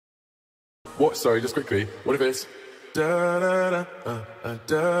What? Sorry, just quickly. What if it's da da da da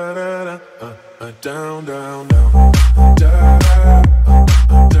da da down down down da da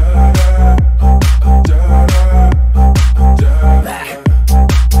da da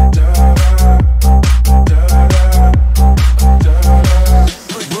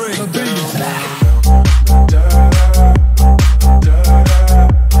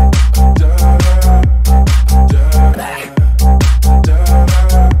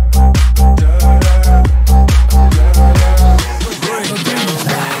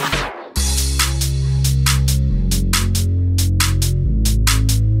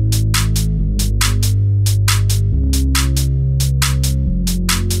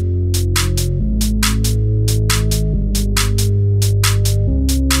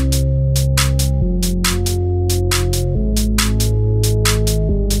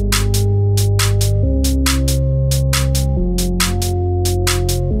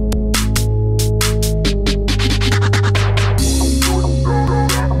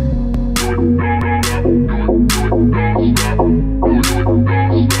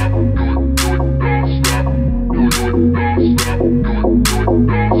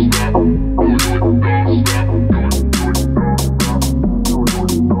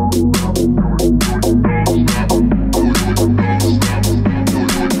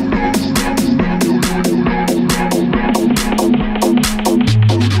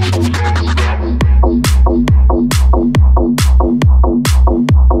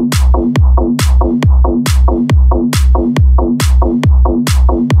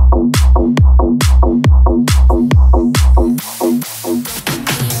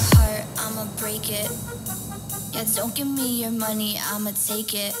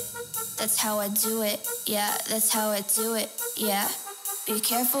Take it, that's how I do it, yeah, that's how I do it, yeah. Be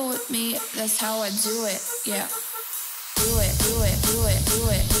careful with me, that's how I do it, yeah. Do it, do it, do it, do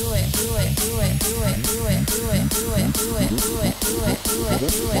it, do it, do it, do it, do it, do it, do it, do it, do it, do it, do it,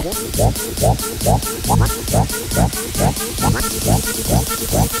 do it, do it,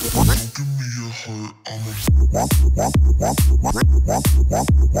 give me your heart,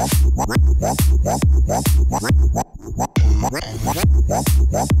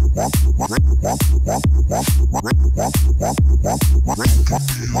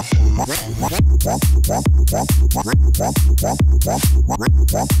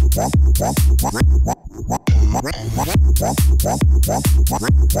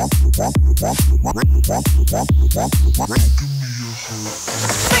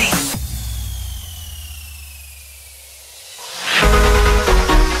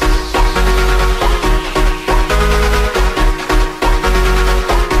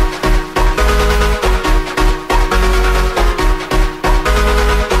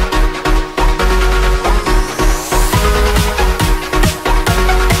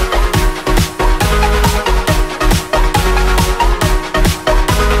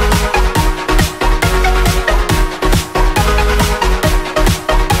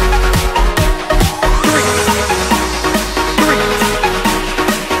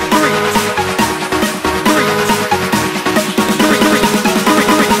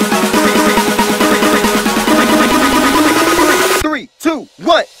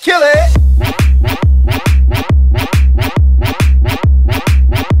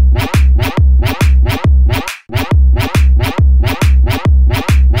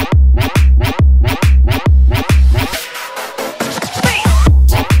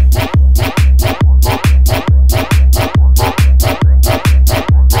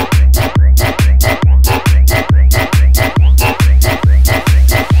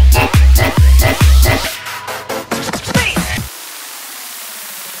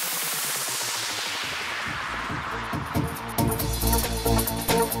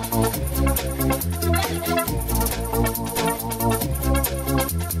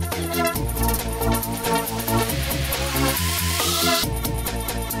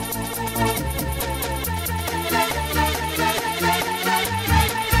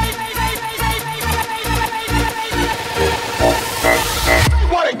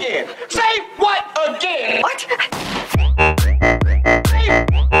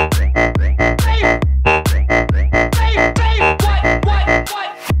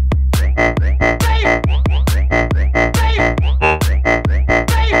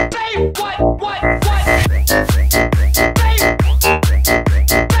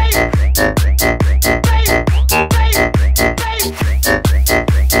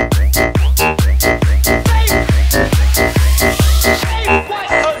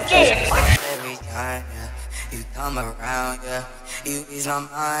 my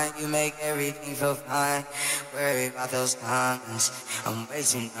mind, you make everything feel fine. Worry about those comments, I'm way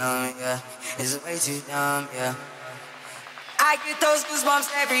too numb, yeah. It's way too dumb, yeah. I get those goosebumps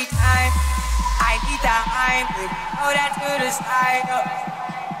every time. I need that line, baby, throw that to the side,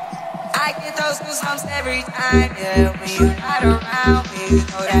 I get those goosebumps every time, yeah. When you're not around me,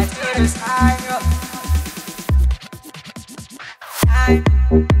 throw that to the side, Time.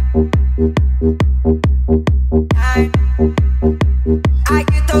 I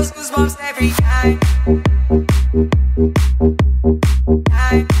get those goosebumps every time.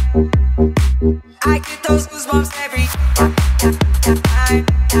 I get those goosebumps every time.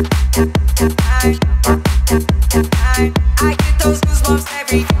 I get those goosebumps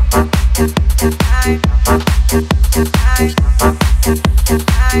every time.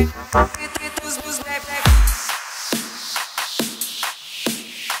 Get those goosebumps every time.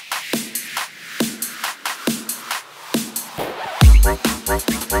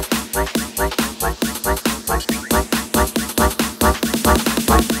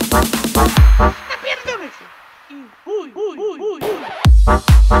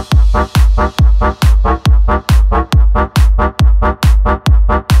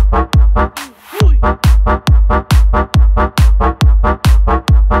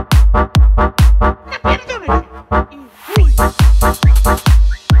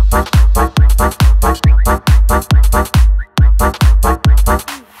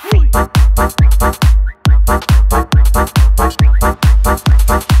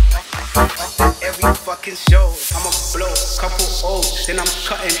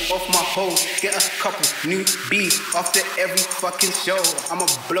 New beats after every fucking show. I'ma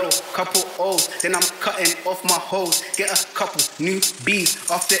blow couple O's, then I'm cutting off my hoes. Get a couple new beats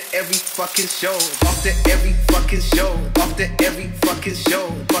after every fucking show. After every fucking show. After every fucking show.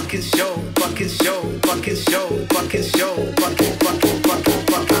 Fucking show. Fucking show. Fucking show. Fucking show. Fucking fucking fucking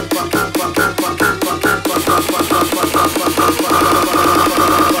fucking fucking fucking fucking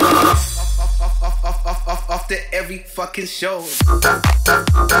after every fucking show.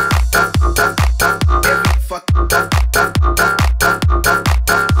 Fucking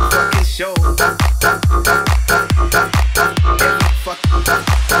show.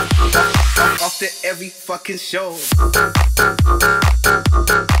 After every fucking show.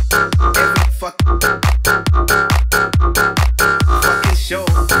 Every fucking show.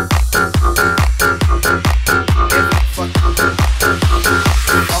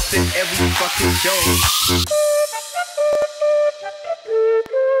 After every fucking show.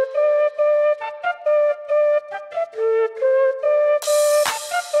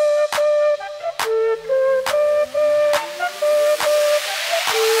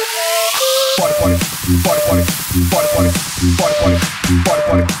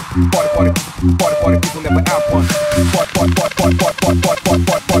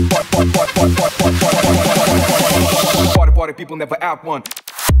 Party, people never have one.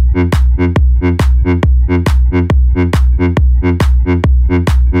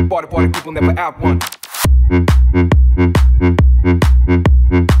 Party, people never have one.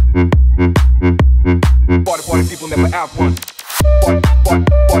 Party, people never have one.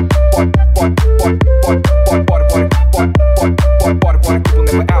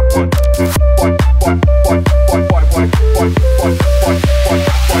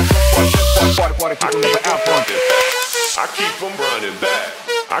 Party, people never have one. I keep them running back.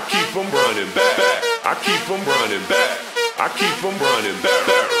 I keep them running back. I keep them running back. I keep them running back.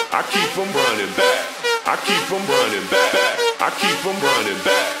 I keep them running back. I keep them running back. I keep them running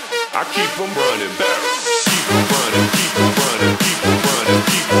back. I keep them running back. Keep them running, keep them running, keep them running,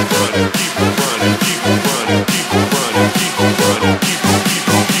 keep them running, keep them running, keep them running, keep them running, keep them running, keep them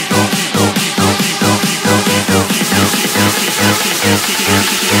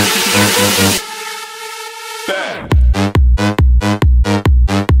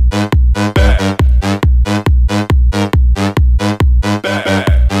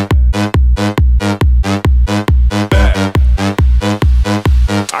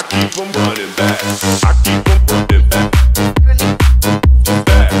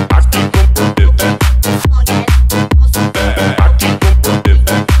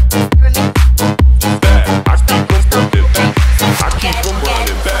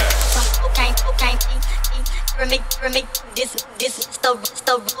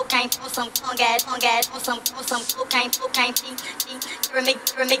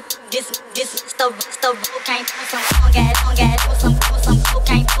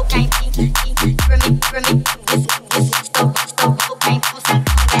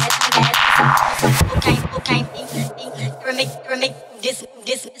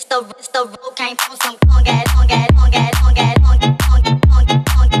This the cocaine on some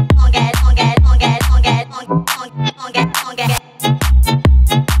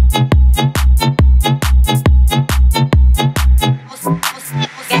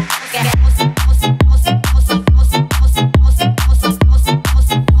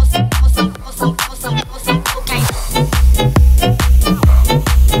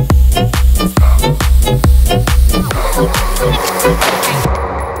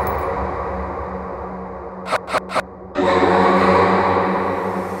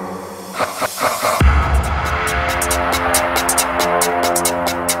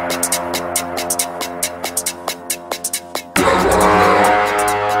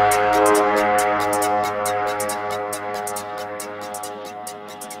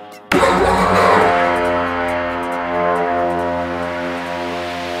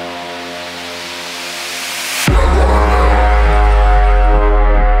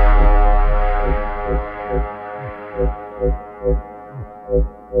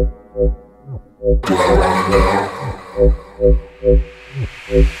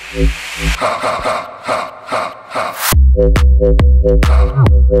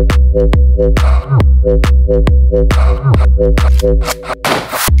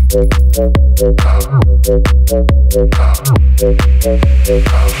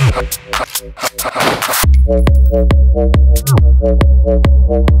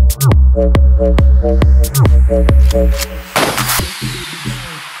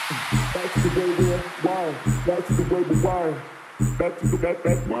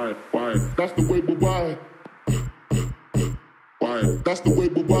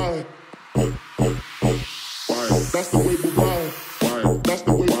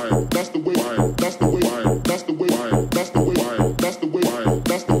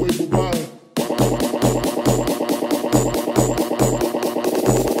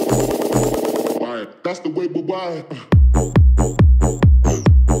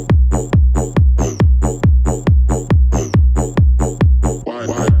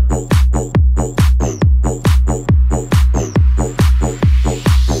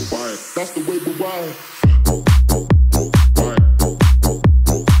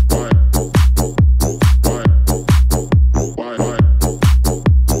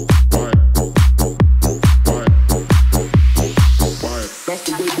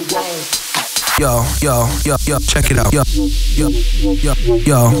Yo, check it out. Yo, check it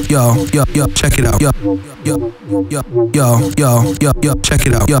out. Yo, check it out. Yo, check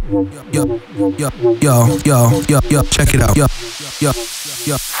it out. Yo, check it out. Yo, check it out.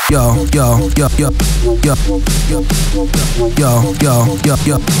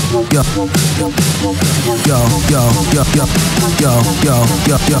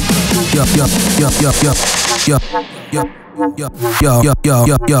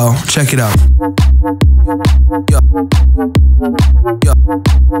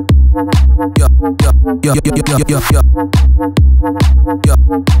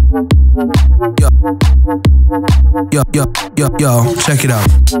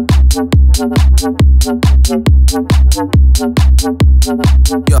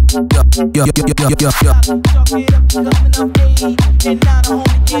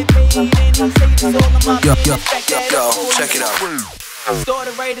 Check it out.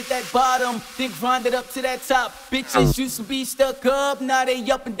 Started right at that bottom, then grinded up to that top. Bitches used to be stuck up, now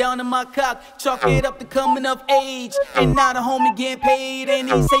they up and down in my cock. Chalk it up to coming of age, and now the homie getting paid. And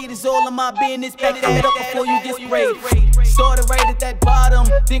these haters all in my business, back that up before you get sprayed. Started right at that bottom,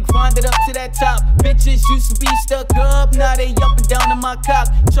 then grinded up to that top. Bitches used to be stuck up, now they up and down in my cock.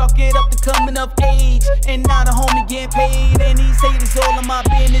 Chalk it up to coming of age, and now the homie getting paid. And these haters all in my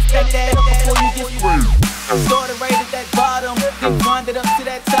business, back that up before you get sprayed. Started right at that bottom, then grinded up to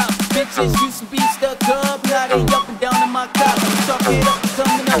that top. Bitches used to be stuck up, now they up and down in my cock. Chalk it up to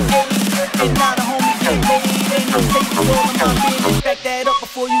coming of age, and now the homie getting paid. And these haters all in my business, back that up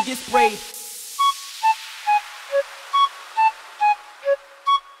before you get sprayed.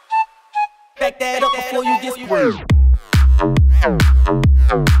 Back that up before you get sprayed.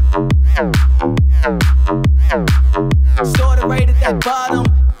 Started right at that bottom.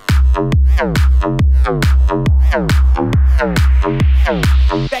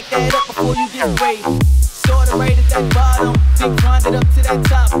 Back that up before you get sprayed. Started right at that bottom, then grinded up to that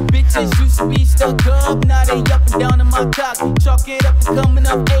top. Bitches used to be stuck up, now they up and down in my cock. Chalk it up to coming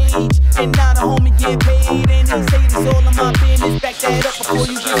of age, and now the homie getting paid. And these haters all in my business, back that up before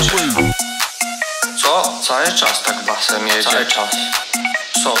you get sprayed. Co? Cały czas tak basem jedziesz? Cały czas.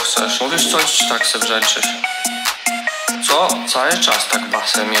 Co chcesz? Mówisz coś, czy tak se brzęczysz? Co? Cały czas tak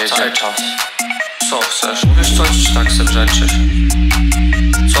basem jedziesz? Cały czas. Co chcesz? Mówisz coś, czy tak se brzęczysz?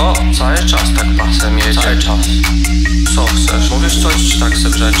 Co? Cały czas tak basem jedziesz? Cały czas. Co chcesz? Mówisz coś, czy tak se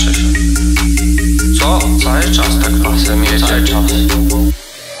brzęczysz? Co? Cały czas tak basem jedziesz? Cały czas.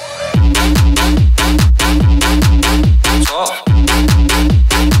 Co?